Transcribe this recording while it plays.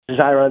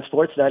Zyron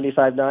Sports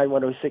 95.9,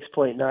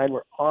 106.9.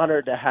 We're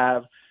honored to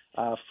have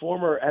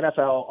former NFL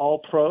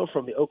All-Pro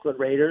from the Oakland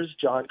Raiders,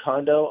 Jon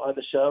Condo, on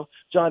the show.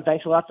 Jon,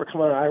 thanks a lot for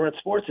coming on Iron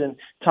Sports and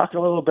talking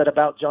a little bit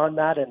about John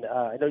Madden.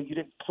 I know you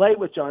didn't play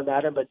with John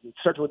Madden, but you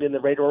served within the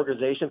Raider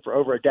organization for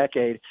over a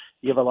decade.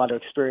 You have a lot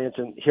of experience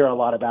and hear a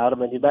lot about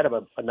him, and you met him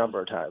a number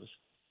of times.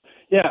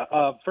 Yeah,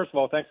 first of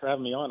all, thanks for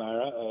having me on,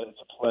 Ira. It's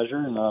a pleasure,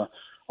 and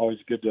always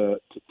good to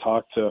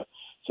talk to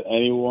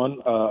anyone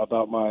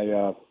about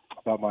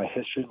my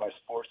history, my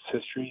sports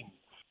history, and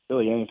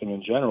really anything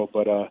in general.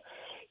 But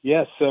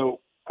so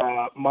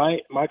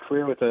my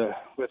career with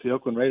the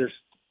Oakland Raiders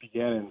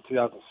began in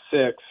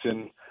 2006,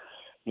 and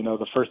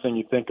the first thing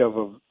you think of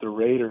the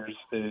Raiders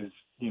is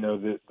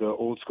the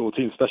old school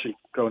team, especially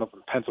growing up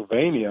in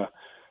Pennsylvania.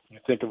 You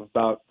think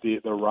about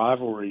the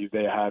rivalry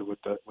they had with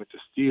the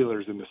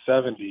Steelers in the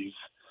 70s,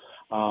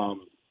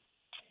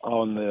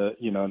 on the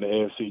in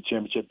the AFC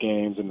Championship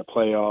games and the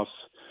playoffs.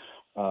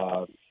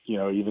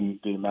 Even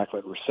the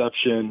Immaculate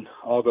Reception,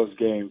 all those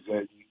games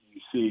that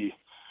you see.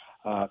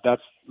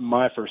 That's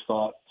my first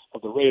thought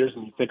of the Raiders,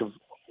 and you think of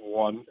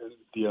one,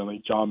 the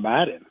only John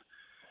Madden.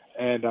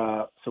 And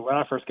so when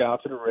I first got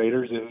out to the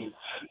Raiders, it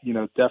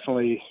was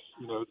definitely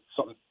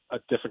something, a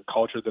different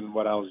culture than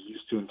what I was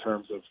used to in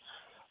terms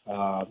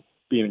of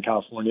being in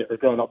California or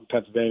growing up in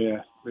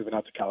Pennsylvania, moving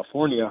out to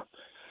California.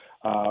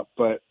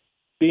 But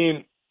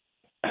being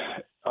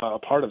a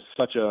part of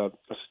such a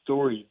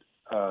storied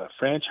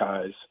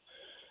franchise,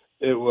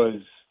 it was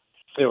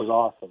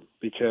awesome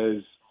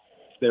because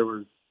there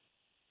were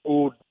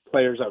old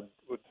players that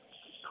would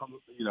come,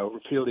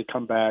 repeatedly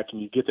come back,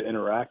 and you get to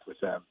interact with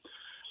them.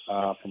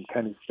 From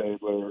Kenny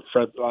Stabler,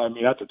 Fred. I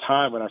mean, at the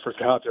time when I first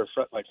got out there,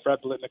 Fred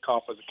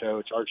Blitnikoff was a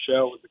coach, Art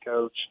Shell was the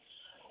coach,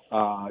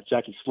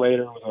 Jackie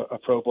Slater was a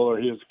Pro Bowler,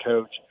 he was a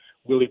coach.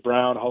 Willie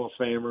Brown, Hall of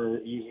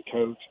Famer, he's a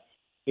coach.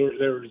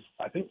 There was,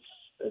 I think,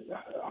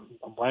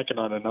 I'm blanking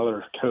on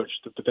another coach,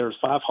 but there was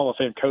 5 Hall of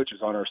Fame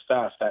coaches on our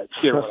staff that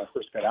year when I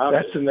first got out.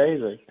 That's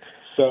amazing.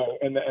 So,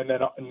 and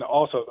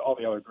also all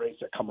the other greats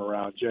that come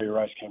around. Jerry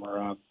Rice came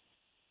around,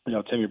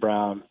 Timmy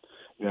Brown,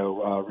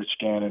 Rich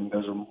Gannon.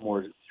 Those are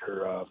more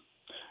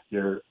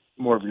your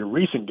more of your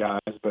recent guys,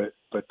 but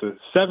the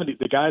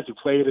guys who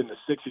played in the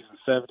 60s and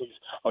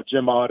 70s.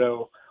 Jim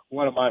Otto,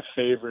 one of my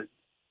favorite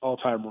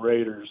all-time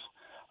Raiders,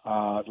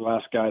 the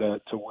last guy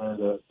to wear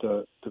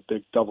the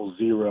big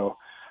 00.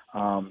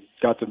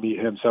 Got to meet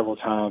him several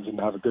times and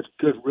have a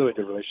really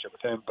good relationship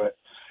with him. But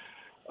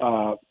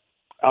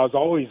I was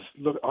always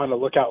on the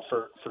lookout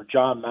for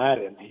John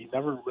Madden. He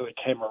never really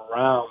came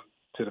around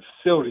to the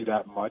facility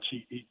that much.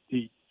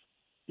 He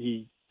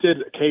did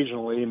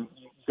occasionally, and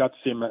you got to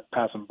see him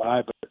passing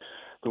by. But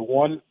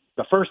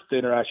the first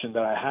interaction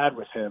that I had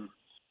with him,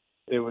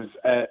 it was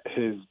at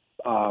his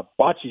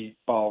bocce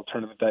ball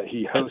tournament that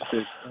he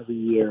hosted every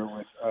year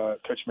with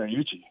Coach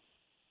Mariucci.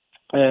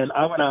 And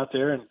I went out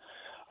there and,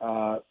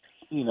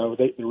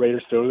 the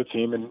Raiders threw the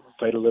team and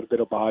played a little bit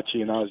of bocce,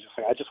 and I was just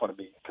like, I just want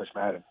to meet Coach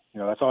Madden.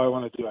 That's all I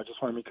want to do. I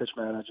just want to meet Coach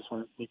Madden. I just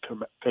want to meet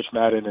Coach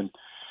Madden. And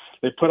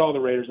they put all the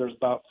Raiders. There was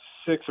about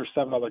 6 or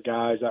 7 other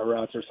guys that were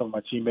out there, some of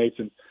my teammates,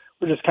 and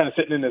we're just kind of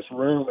sitting in this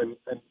room, and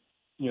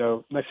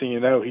next thing you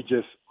know, he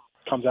just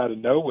comes out of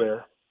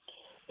nowhere,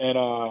 and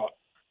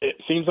it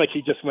seems like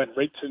he just went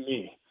right to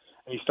me,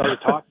 and he started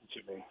talking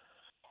to me,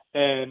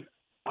 and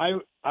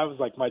I was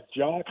like, my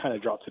jaw kind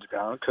of dropped to the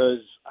ground because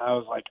I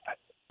was like,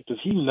 does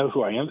he know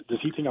who I am? Does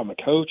he think I'm a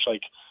coach?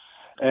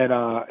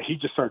 And he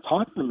just started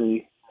talking to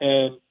me,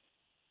 and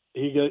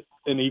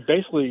he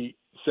basically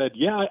said,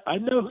 yeah, I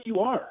know who you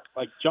are,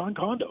 like Jon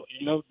Condo,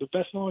 the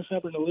best long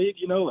snapper in the league,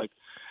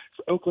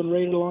 Oakland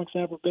Raider long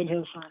snapper, been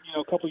here for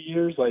a couple of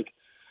years,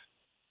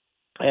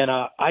 and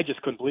I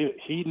just couldn't believe it.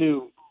 He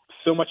knew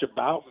so much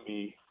about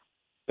me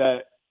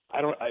that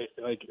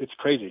it's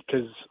crazy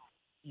because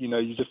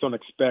you just don't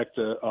expect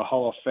a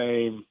Hall of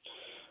Fame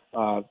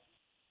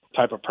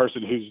type of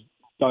person who's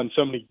done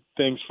so many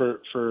things for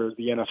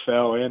the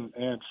NFL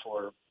and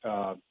for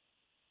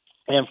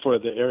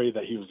the area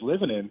that he was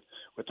living in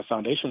with the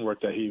foundation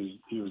work that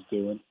he was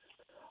doing.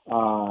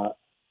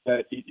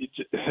 That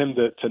him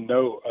to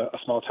know a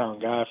small town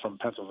guy from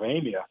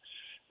Pennsylvania,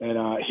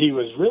 and he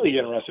was really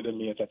interested in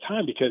me at that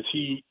time because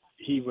he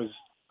was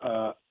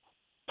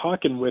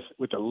talking with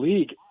the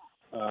league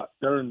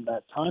during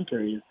that time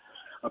period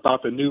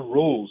about the new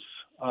rules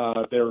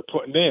they were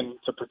putting in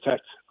to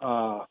protect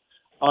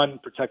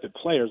unprotected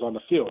players on the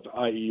field,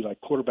 i.e., like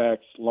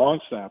quarterbacks, long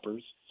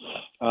snappers,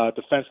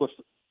 defenseless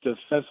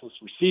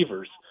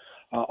receivers,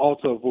 all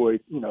to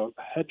avoid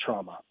head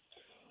trauma.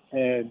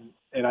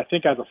 And I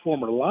think as a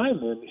former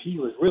lineman, he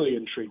was really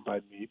intrigued by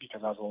me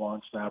because I was a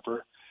long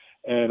snapper.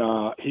 And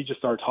he just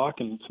started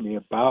talking to me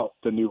about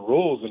the new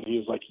rules. And he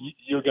was like,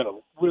 you're going to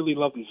really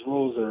love these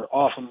rules. They're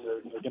awesome.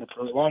 They're going to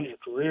prolong your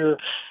career.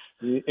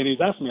 And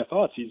he's asking me my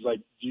thoughts. He's like,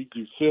 do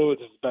you feel this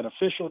is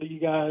beneficial to you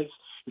guys?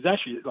 He's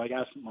actually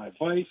asking my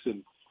advice.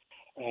 And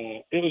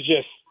it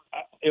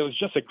was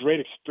just a great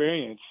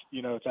experience,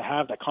 to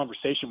have that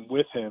conversation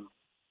with him.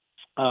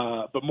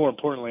 But more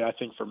importantly, I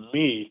think for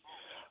me,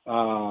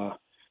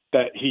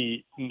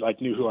 he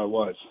like knew who I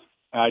was.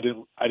 I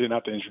didn't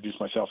have to introduce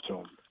myself to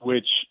him,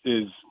 which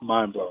is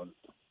mind blowing.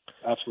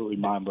 Absolutely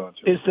mind blowing.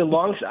 Is the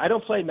long? I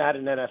don't play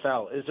Madden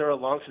NFL. Is there a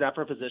long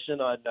snapper position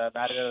on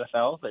Madden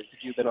NFL that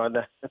you've been on?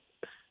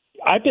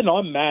 I've been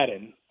on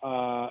Madden.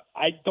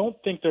 I don't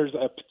think there's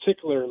a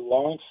particular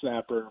long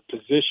snapper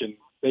position.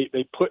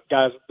 They put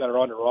guys that are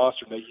on the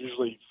roster, and they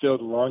usually fill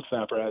the long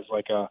snapper as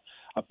like a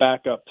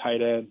backup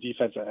tight end,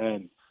 defensive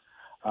end.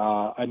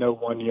 I know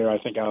one year I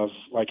think I was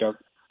like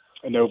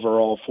an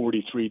overall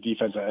 43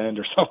 defensive end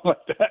or something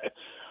like that.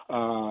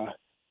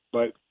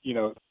 But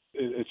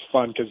it's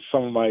fun because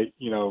some of my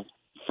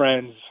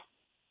friends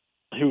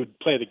who would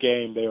play the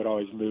game, they would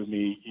always move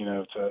me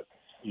to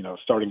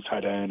starting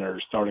tight end or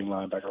starting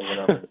linebacker or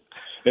whatever.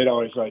 They'd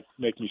always like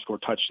make me score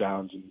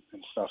touchdowns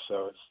and stuff.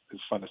 So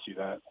it's fun to see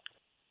that.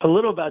 A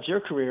little about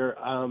your career.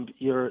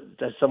 You're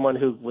as someone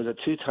who was a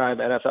two-time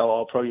NFL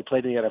All-Pro. You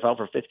played in the NFL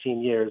for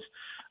 15 years.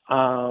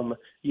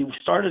 You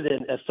started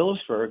at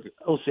Phillipsburg,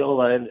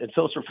 Osceola, in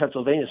Phillipsburg,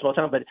 Pennsylvania, small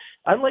town. But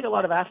unlike a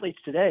lot of athletes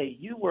today,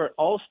 you were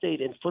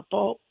all-state in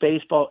football,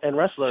 baseball, and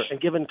wrestler,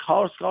 and given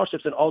college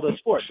scholarships in all those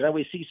sports. And then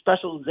we see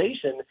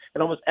specialization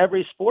in almost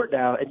every sport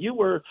now. And you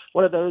were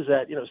one of those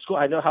that, school.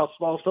 I know how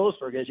small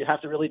Phillipsburg is. You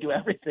have to really do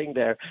everything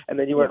there. And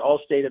then you were an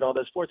all-state in all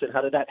those sports. And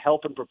how did that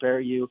help and prepare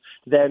you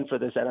then for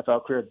this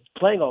NFL career,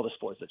 playing all the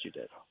sports that you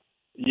did?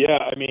 Yeah,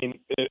 I mean,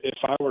 if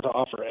I were to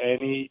offer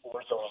any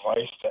words of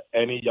advice to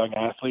any young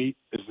athlete,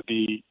 is to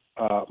be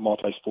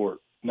multi-sport.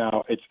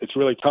 Now, it's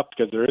really tough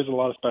because there is a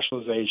lot of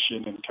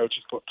specialization, and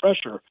coaches put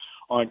pressure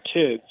on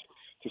kids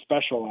to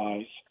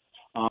specialize.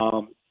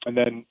 And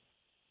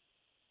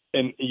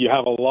you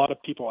have a lot of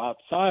people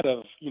outside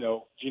of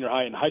junior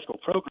high and high school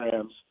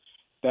programs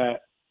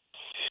that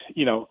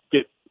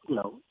get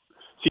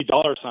see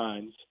dollar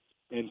signs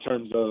in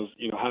terms of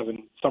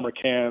having summer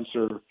camps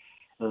or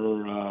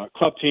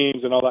club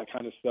teams and all that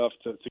kind of stuff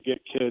to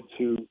get kids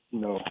who,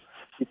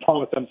 we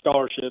promise them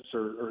scholarships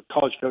or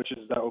college coaches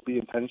that will be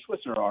in tennis,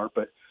 which there are.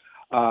 But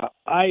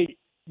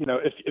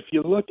if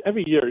you look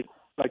every year,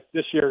 like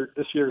this year's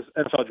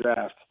NFL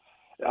draft,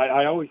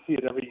 I always see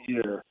it every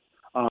year.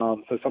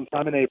 So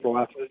sometime in April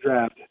after the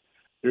draft,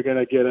 you're going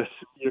to get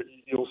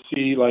you'll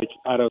see like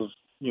out of,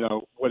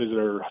 what is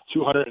there,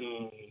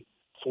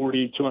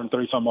 240,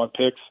 230 some odd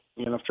picks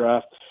in the NFL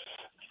draft.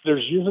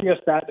 There's usually a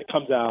stat that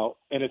comes out,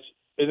 and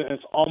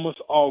it's almost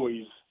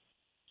always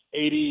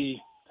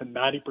 80 to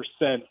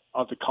 90%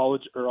 of the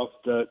college or of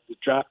the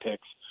draft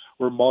picks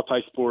were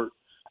multi-sport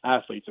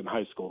athletes in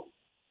high school.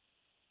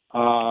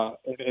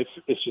 And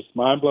it's just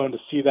mind blowing to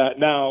see that.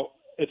 Now,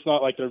 it's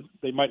not like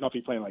they might not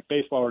be playing like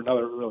baseball or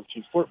another really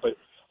team sport, but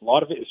a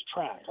lot of it is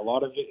track. A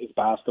lot of it is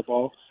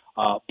basketball,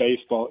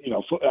 baseball,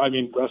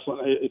 wrestling.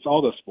 It's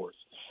all those sports.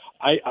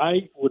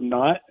 I would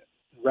not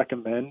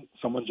recommend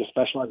someone just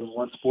specializing in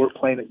one sport,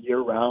 playing it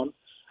year round,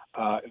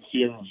 in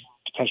fear of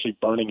potentially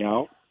burning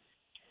out.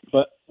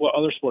 But what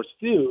other sports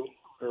do,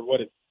 or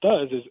what it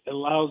does, is it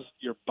allows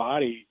your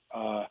body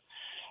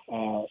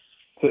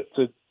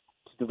to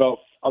develop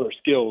other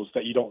skills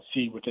that you don't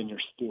see within your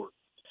sport.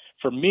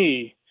 For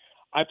me,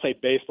 I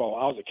played baseball.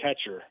 I was a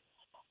catcher.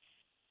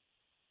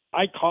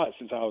 I caught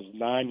since I was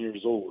 9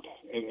 years old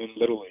in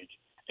Little League,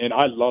 and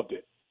I loved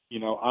it. I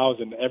was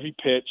in every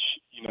pitch.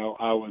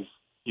 I was,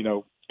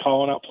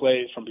 calling out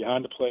plays from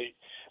behind the plate.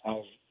 I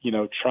was,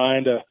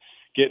 trying to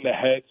get in the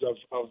heads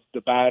of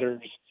the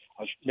batters.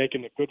 I was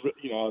making I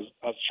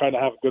was trying to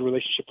have a good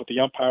relationship with the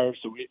umpires,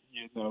 so he'd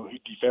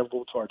be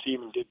favorable to our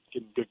team and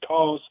getting good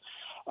calls.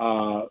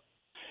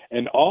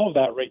 And all of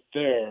that right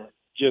there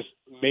just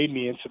made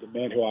me into the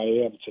man who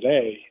I am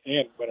today.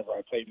 And whenever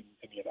I played in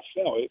the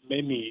NFL, it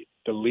made me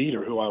the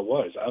leader who I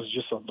was. I was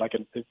just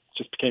it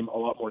just became a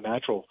lot more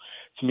natural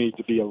to me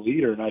to be a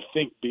leader. And I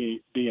think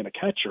being a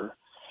catcher,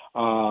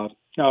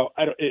 now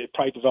it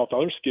probably developed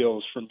other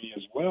skills for me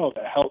as well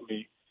that helped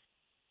me.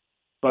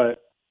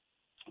 But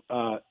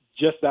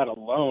just that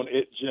alone,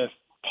 it just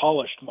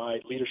polished my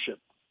leadership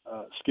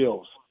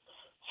skills.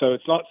 So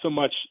it's not so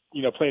much,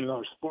 playing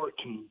another sport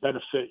can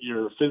benefit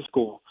your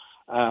physical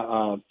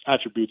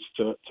attributes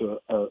to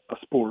a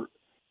sport,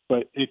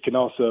 but it can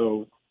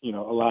also,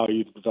 allow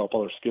you to develop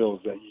other skills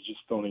that you just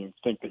don't even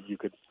think that you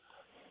could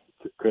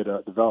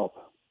develop.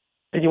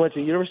 And you went to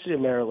the University of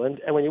Maryland,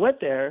 and when you went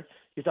there,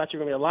 you thought you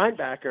were going to be a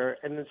linebacker,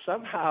 and then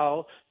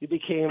somehow you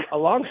became a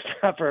long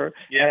snapper,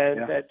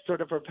 that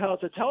sort of propelled.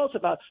 So tell us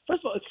about,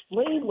 first of all,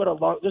 explain what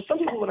there's some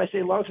people, when I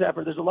say long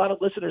snapper, there's a lot of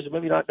listeners who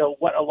maybe not know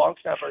what a long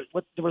snapper,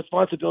 what the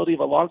responsibility of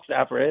a long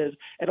snapper is,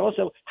 and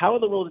also how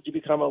in the world did you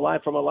become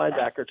from a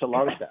linebacker to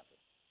long snapper?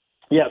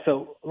 Yeah,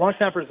 so long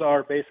snappers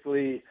are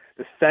basically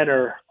the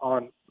center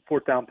on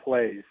fourth down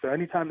plays. So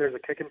anytime there's a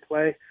kick and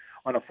play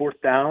on a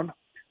fourth down,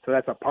 so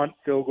that's a punt,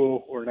 field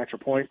goal, or an extra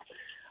point,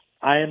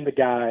 I am the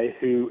guy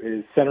who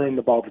is centering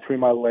the ball between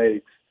my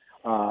legs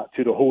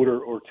to the holder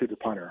or to the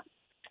punter.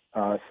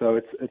 So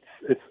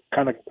it's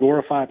kind of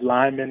glorified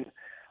lineman.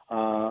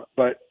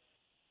 But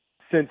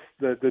since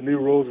the new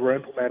rules were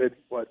implemented,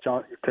 what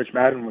Coach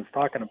Madden was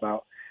talking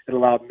about, it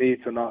allowed me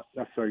to not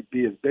necessarily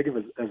be as big of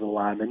as a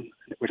lineman,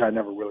 which I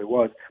never really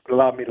was, but it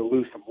allowed me to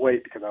lose some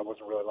weight because I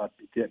wasn't really allowed to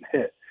be getting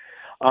hit.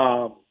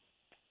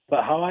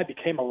 But how I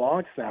became a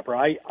long snapper,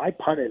 I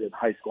punted in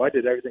high school. I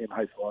did everything in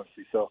high school,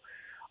 obviously. So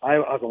I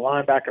was a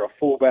linebacker, a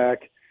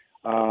fullback,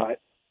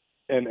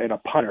 and a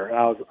punter.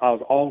 I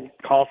was all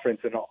conference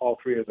in all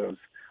three of those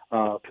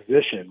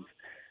positions.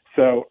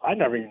 So I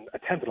never even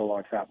attempted a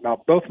long snap.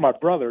 Now, both my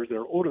brothers,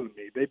 they're older than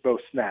me, they both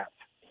snapped.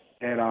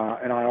 And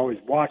I always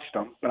watched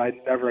them, but I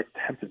never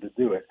attempted to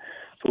do it.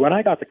 So when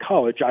I got to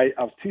college, I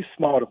was too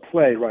small to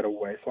play right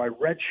away, so I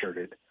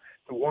redshirted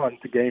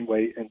to gain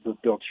weight and to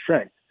build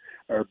strength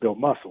or build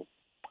muscle.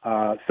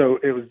 So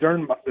it was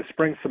during the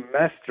spring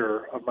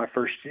semester of my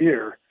first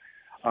year,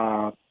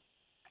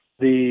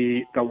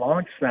 the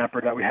long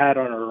snapper that we had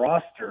on our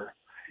roster,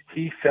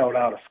 he failed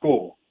out of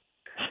school.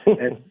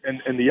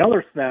 and the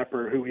other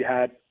snapper who we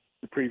had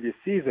the previous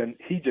season,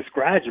 he just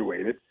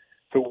graduated.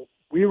 So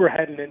we were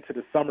heading into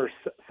the summer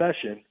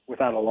session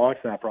without a long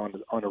snapper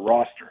on the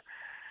roster.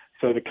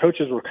 So the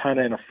coaches were kind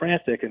of in a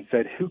frantic and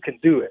said, who can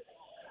do it?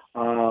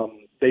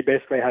 They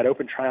basically had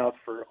open tryouts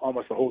for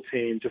almost the whole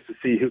team just to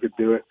see who could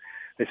do it.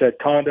 They said,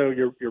 Kondo,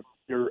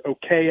 you're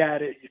okay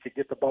at it. You could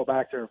get the ball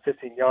back there in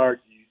 15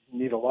 yards. You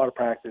need a lot of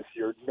practice.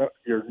 You're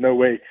no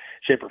way,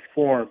 shape, or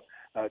form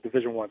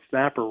Division I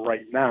snapper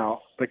right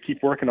now, but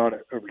keep working on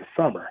it over the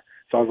summer.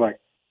 So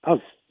I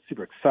was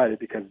super excited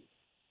because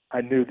I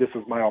knew this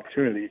was my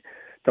opportunity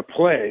to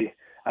play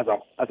as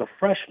a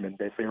freshman,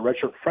 basically a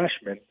redshirt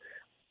freshman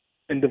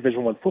in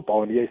Division I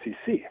football in the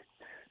ACC.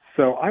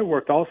 So I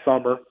worked all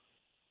summer,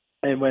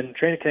 and when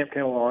training camp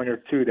came along, or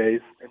 2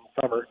 days in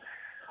summer,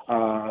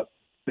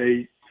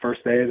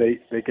 first day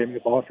they gave me the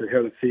ball and said,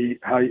 "Here, let's see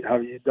how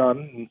you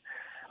done." And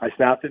I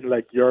snapped it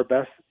like, "You're our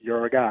best, you're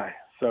our guy."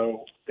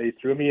 So they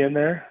threw me in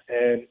there,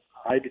 and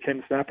I became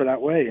a snapper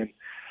that way. And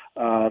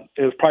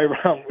it was probably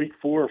around week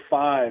 4 or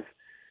 5.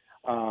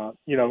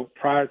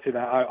 Prior to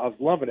that, I was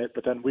loving it,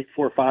 but then week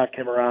 4 or 5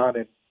 came around,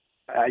 and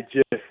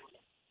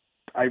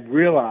I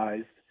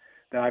realized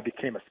that I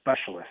became a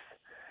specialist.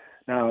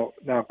 Now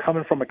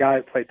coming from a guy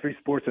that played 3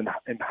 sports in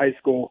high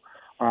school,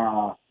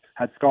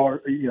 had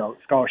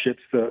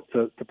scholarships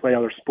to play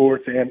other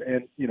sports,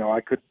 and I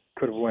could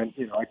have went,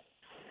 I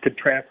could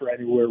transfer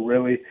anywhere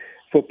really,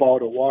 football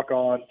to walk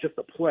on, just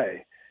to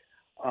play.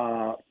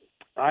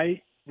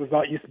 I was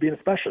not used to being a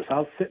specialist. I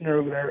was sitting there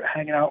over there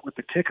hanging out with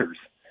the kickers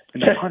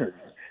and the punters.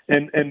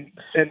 And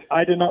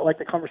I did not like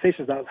the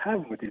conversations I was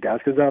having with these guys,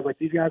 because I was like,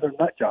 these guys are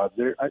nut jobs.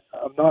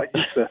 I'm not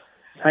used to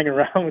hanging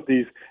around with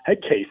these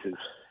head cases.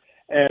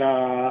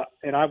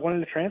 And I wanted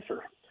to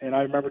transfer. And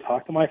I remember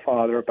talking to my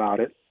father about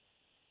it.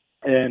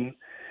 And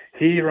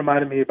he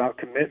reminded me about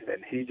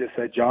commitment. He just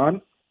said,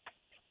 John,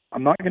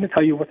 I'm not going to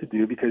tell you what to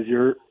do because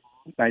you're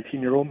a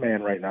 19-year-old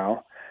man right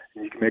now,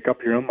 and you can make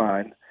up your own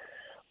mind.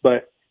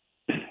 But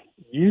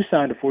you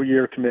signed a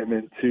 4-year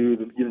commitment to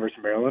the University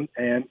of Maryland,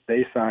 and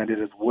they signed it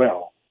as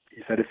well.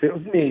 He said, if it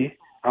was me,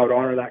 I would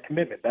honor that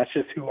commitment. That's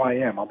just who I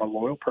am. I'm a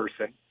loyal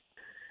person.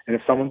 And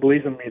if someone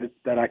believes in me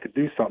that I could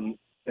do something,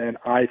 then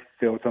I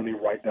feel it's only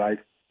right that I,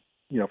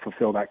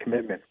 fulfill that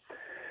commitment.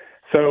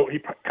 So he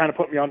kind of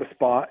put me on the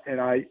spot,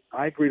 and I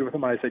agreed with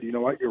him. I said, you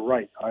know what, you're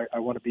right. I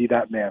want to be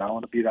that man. I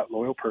want to be that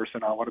loyal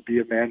person. I want to be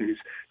a man who's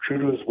true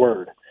to his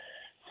word.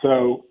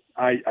 So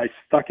I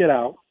stuck it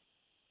out,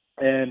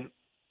 and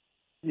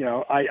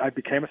I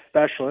became a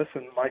specialist,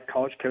 and my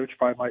college coach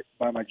by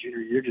my junior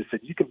year just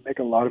said, you can make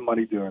a lot of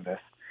money doing this.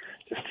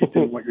 Just keep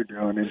doing what you're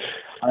doing. And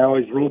I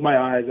always rolled my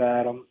eyes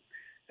at him,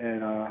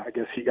 and I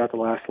guess he got the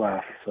last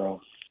laugh.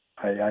 So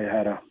I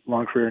had a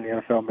long career in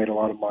the NFL, made a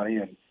lot of money,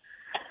 and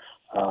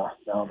now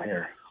I'm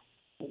here.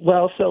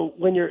 Well, so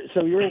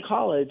you're in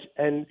college,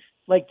 and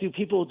do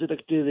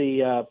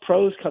the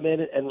pros come in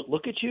and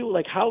look at you?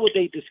 Like, how would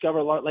they discover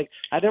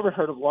I never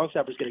heard of long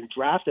snappers getting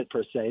drafted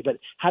per se, but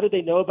how did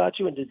they know about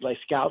you? And did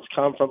scouts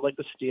come from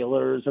the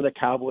Steelers and the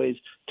Cowboys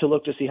to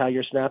look to see how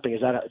you're snapping?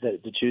 Is that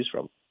to choose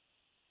from?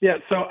 Yeah,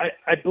 so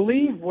I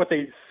believe what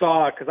they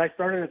saw, because I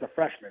started as a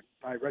freshman,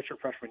 my redshirt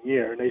freshman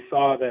year, and they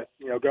saw that,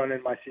 going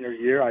into my senior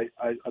year, I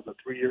was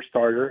a 3-year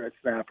starter at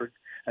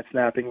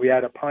snapping. We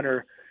had a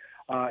punter.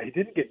 He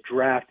didn't get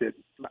drafted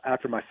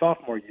after my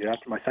sophomore year,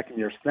 after my second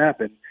year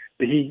snapping,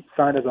 but he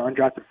signed as an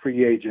undrafted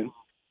free agent.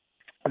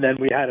 And then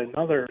we had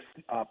another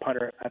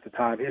punter at the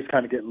time. He was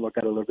kind of getting looked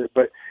at a little bit,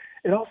 but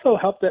it also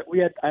helped that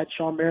I had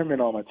Sean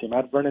Merriman on my team. I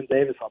had Vernon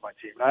Davis on my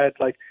team. I had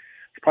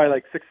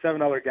probably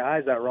 6-7 other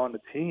guys that were on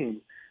the team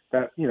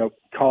that,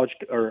 college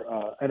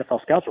or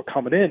NFL scouts were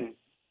coming in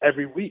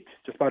every week,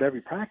 just about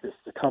every practice,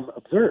 to come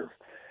observe.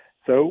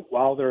 So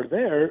while they're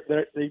there,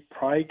 they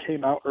probably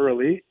came out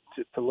early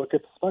to look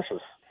at the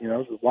specialists.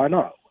 Why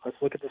not? Let's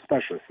look at the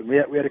specialists. And we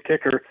had a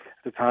kicker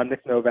at the time,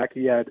 Nick Novak.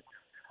 He had,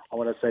 I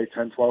want to say,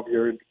 10,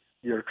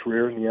 12-year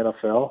career in the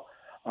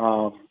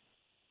NFL.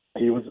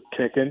 He was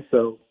kicking,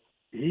 so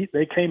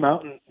they came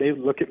out and they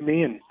look at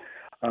me, and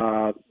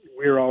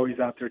we were always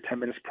out there 10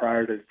 minutes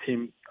prior to the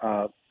team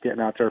getting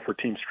out there for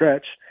team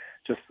stretch,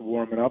 just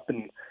warming up.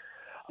 And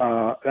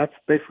that's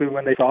basically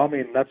when they saw me,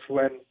 and that's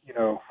when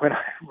when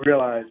I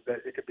realized that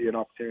it could be an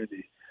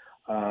opportunity.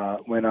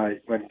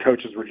 When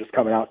coaches were just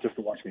coming out just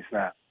to watch me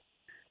snap.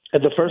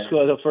 And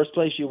the first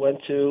place you went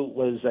to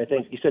was, I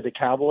think you said, the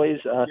Cowboys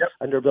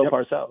under Bill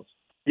Parcells.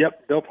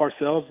 Yep, Bill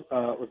Parcells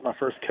was my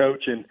first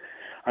coach, and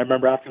I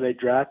remember after they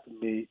drafted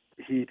me,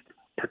 he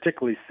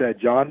particularly said,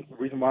 "John, the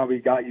reason why we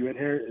got you in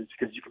here is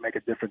because you can make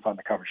a difference on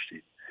the cover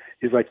sheet."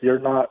 He's like, "You're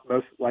not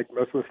most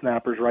of the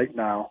snappers right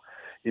now,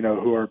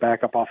 who are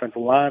backup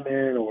offensive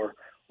linemen or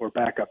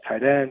backup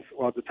tight ends.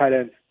 Well, the tight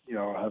ends,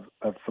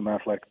 have some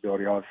athletic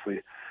ability,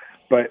 obviously,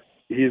 but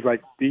he's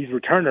like, these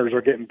returners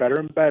are getting better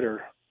and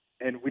better,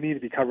 and we need to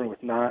be covering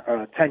with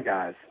 10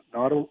 guys,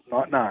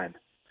 not 9,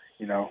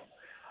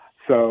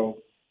 So,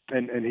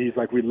 and he's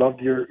like, we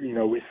loved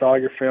we saw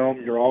your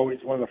film. You're always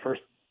one of the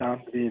first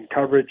down to be in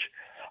coverage.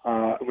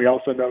 We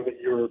also know that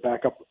you're a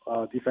backup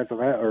defensive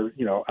end or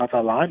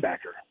outside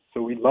linebacker.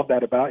 So we love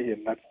that about you,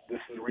 and this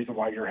is the reason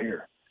why you're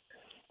here."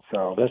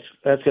 So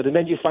that's good. And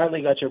then you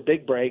finally got your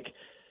big break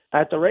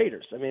at the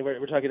Raiders. I mean,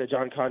 we're talking to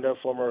John Kondo,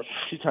 former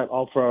 2-time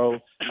All-Pro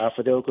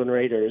for the Oakland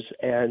Raiders,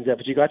 and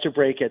but you got your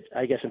break in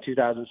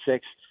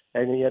 2006,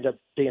 and you ended up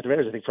being at the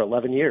Raiders, I think, for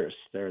 11 years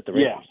there at the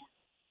Raiders.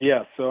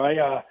 Yeah. So I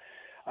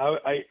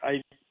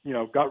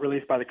got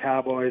released by the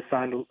Cowboys,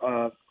 signed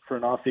for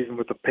an off season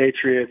with the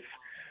Patriots.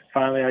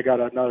 Finally, I got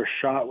another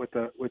shot with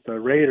the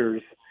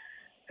Raiders,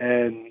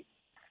 and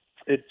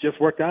it just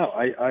worked out.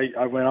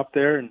 I went up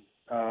there and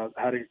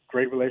had a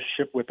great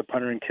relationship with the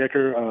punter and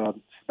kicker,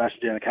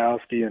 Sebastian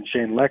Janikowski and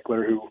Shane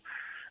Lechler, who,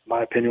 in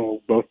my opinion,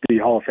 will both be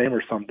Hall of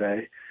Famers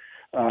someday.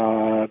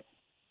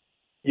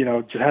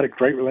 Just had a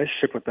great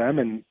relationship with them,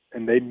 and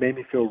they made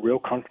me feel real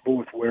comfortable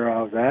with where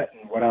I was at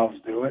and what I was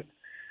doing,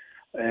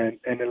 and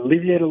it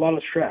alleviated a lot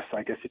of stress,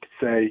 I guess you could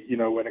say,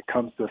 when it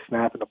comes to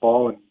snapping the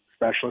ball and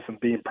specialists and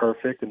being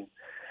perfect and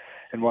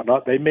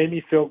whatnot. They made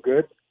me feel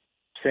good.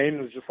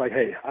 Shane was just like,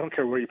 "Hey, I don't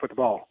care where you put the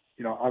ball.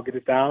 I'll get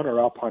it down or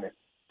I'll punt it.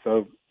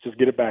 So just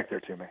get it back there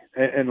to me."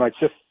 And like,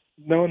 just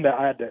knowing that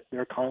I had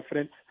their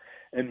confidence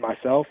in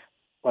myself,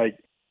 like,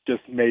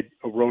 just made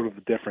a world of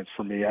a difference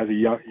for me as a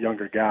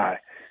younger guy.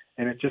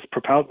 And it just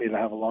propelled me to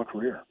have a long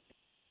career.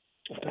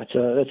 That's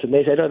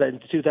amazing. I know that in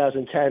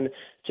 2010,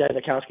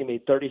 Janikowski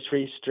made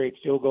 33 straight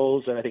field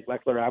goals, and I think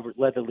Lechler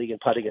led the league in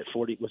putting at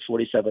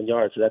 47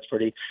 yards. So that's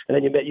pretty. And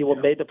then you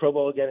made the Pro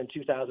Bowl again in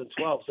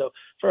 2012. So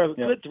for a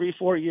good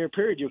 3-4 year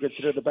period, you were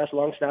considered the best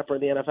long snapper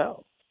in the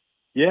NFL.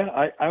 Yeah,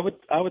 I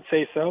would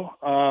say so.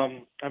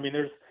 I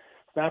mean,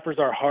 snappers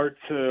are hard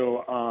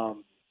to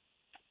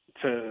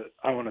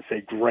I want to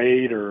say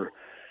grade or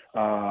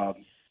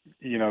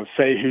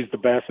say who's the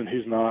best and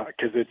who's not,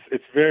 because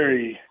it's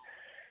very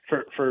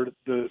for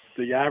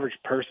the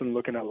average person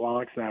looking at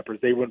long snappers,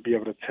 they wouldn't be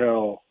able to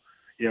tell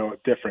a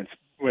difference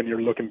when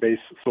you're looking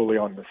based solely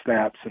on the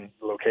snaps and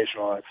the location,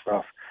 all that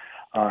stuff.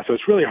 So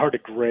it's really hard to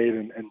grade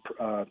and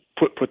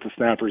put the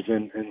snappers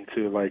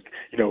into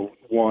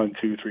 1,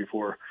 2, 3,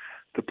 4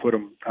 to put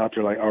them out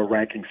there like our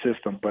ranking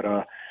system. But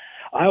I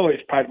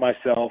always pride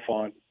myself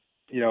on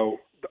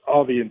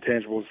all the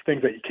intangibles,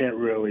 things that you can't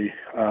really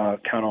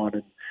count on,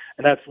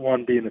 and that's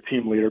one, being a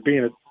team leader,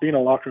 being a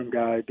locker room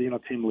guy, being a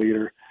team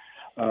leader,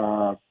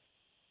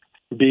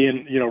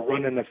 being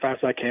running as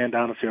fast as I can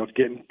down the field,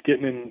 getting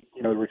in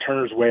the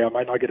returner's way. I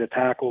might not get a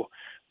tackle,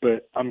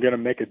 but I'm going to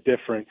make a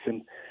difference.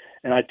 And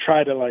I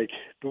try to,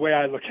 the way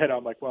I look at it,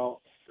 I'm like,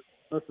 well,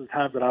 most of the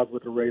times that I was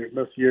with the Raiders,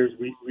 most years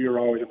we were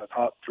always in the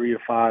top 3 to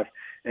 5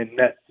 in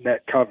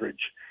net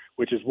coverage,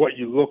 which is what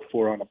you look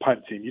for on a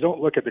punt team. You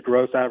don't look at the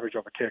gross average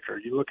of a kicker.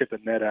 You look at the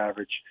net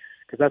average,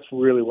 because that's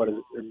really what it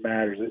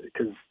matters,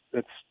 because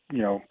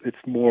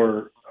it's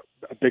more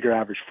a bigger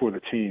average for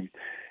the team.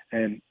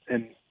 And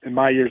in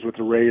my years with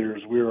the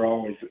Raiders, we were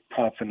always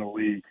tops in the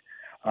league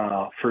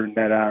for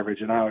net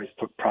average, and I always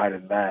took pride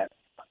in that,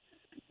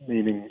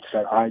 meaning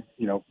that I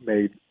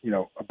made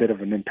a bit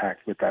of an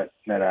impact with that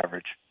net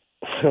average.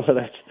 Well,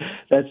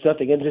 that's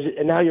something.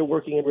 And now you're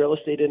working in real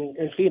estate in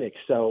Phoenix.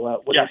 So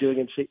what are you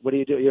doing what do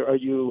you do? Are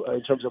you,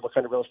 in terms of what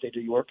kind of real estate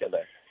do you work in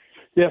there?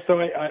 Yeah, so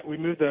we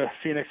moved to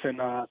Phoenix in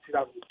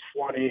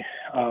 2020.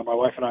 My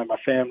wife and I, my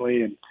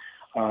family, and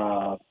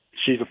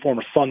she's a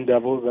former Sun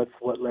Devil. That's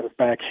what led us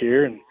back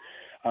here. And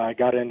I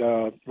got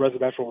into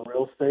residential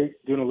real estate,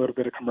 doing a little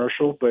bit of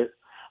commercial, but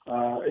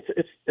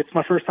it's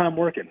my first time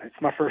working.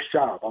 It's my first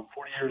job. I'm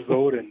 40 years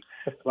old, and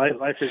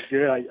life is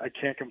good. I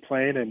can't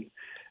complain, and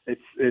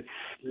it's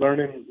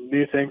learning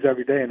new things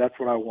every day, and that's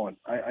what I want.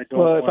 I don't.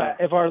 Well,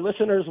 if our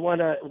listeners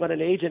want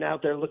an agent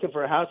out there looking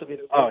for a house, in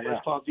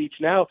West Palm Beach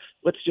now,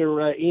 what's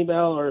your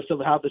email, or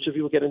how should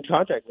people get in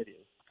contact with you?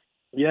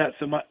 Yeah,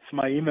 so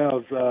my email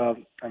is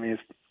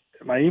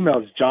my email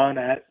is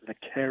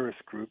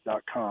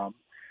john@thecarisgroup.com.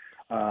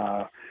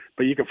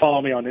 But you can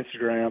follow me on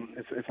Instagram.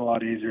 It's a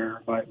lot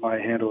easier. My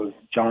handle is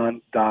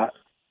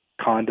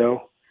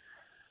john.condo,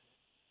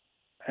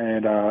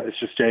 and it's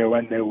just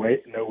Jon, no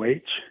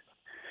H.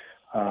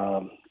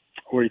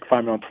 Or you can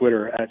find me on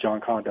Twitter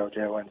 @JohnCondo,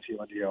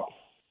 JONCONDO.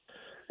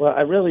 Well,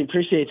 I really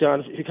appreciate,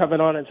 John, you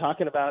coming on and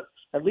talking about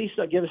at least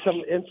give us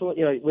some influence,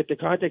 with the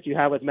contact you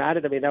have with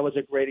Madden. I mean, that was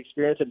a great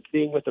experience, and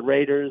being with the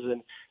Raiders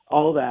and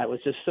all that was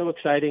just so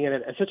exciting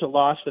and such a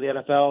loss for the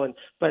NFL.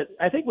 But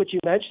I think what you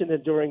mentioned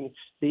during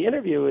the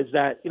interview is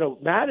that,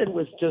 Madden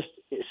was just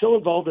so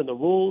involved in the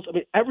rules. I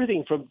mean,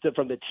 everything from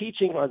the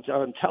teaching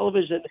on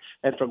television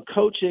and from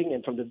coaching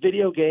and from the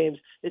video games.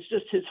 It's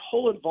just his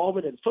whole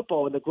involvement in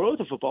football and the growth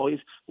of football. He's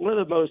one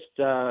of the most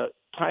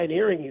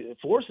pioneering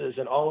forces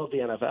in all of the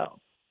NFL.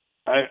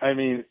 I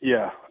mean,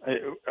 yeah.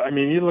 I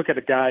mean, you look at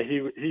a guy.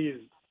 He's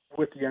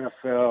with the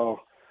NFL,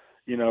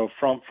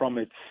 from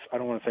its, I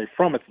don't want to say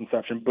from its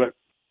inception, but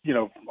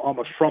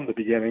almost from the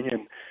beginning,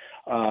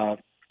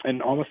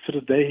 and almost to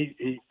the day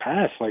he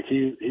passed. Like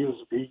he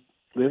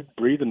lived,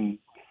 breathed, and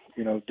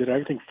did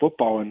everything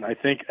football. And I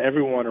think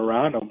everyone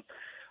around him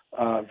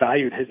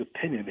valued his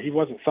opinion. He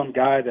wasn't some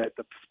guy that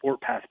the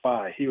sport passed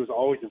by. He was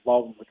always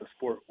involved with the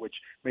sport, which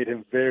made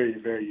him very,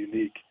 very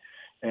unique.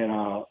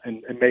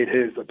 And made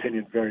his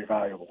opinion very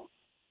valuable.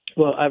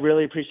 Well, I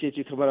really appreciate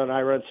you coming on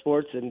iRun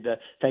Sports, and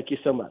thank you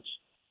so much.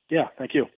 Yeah, thank you.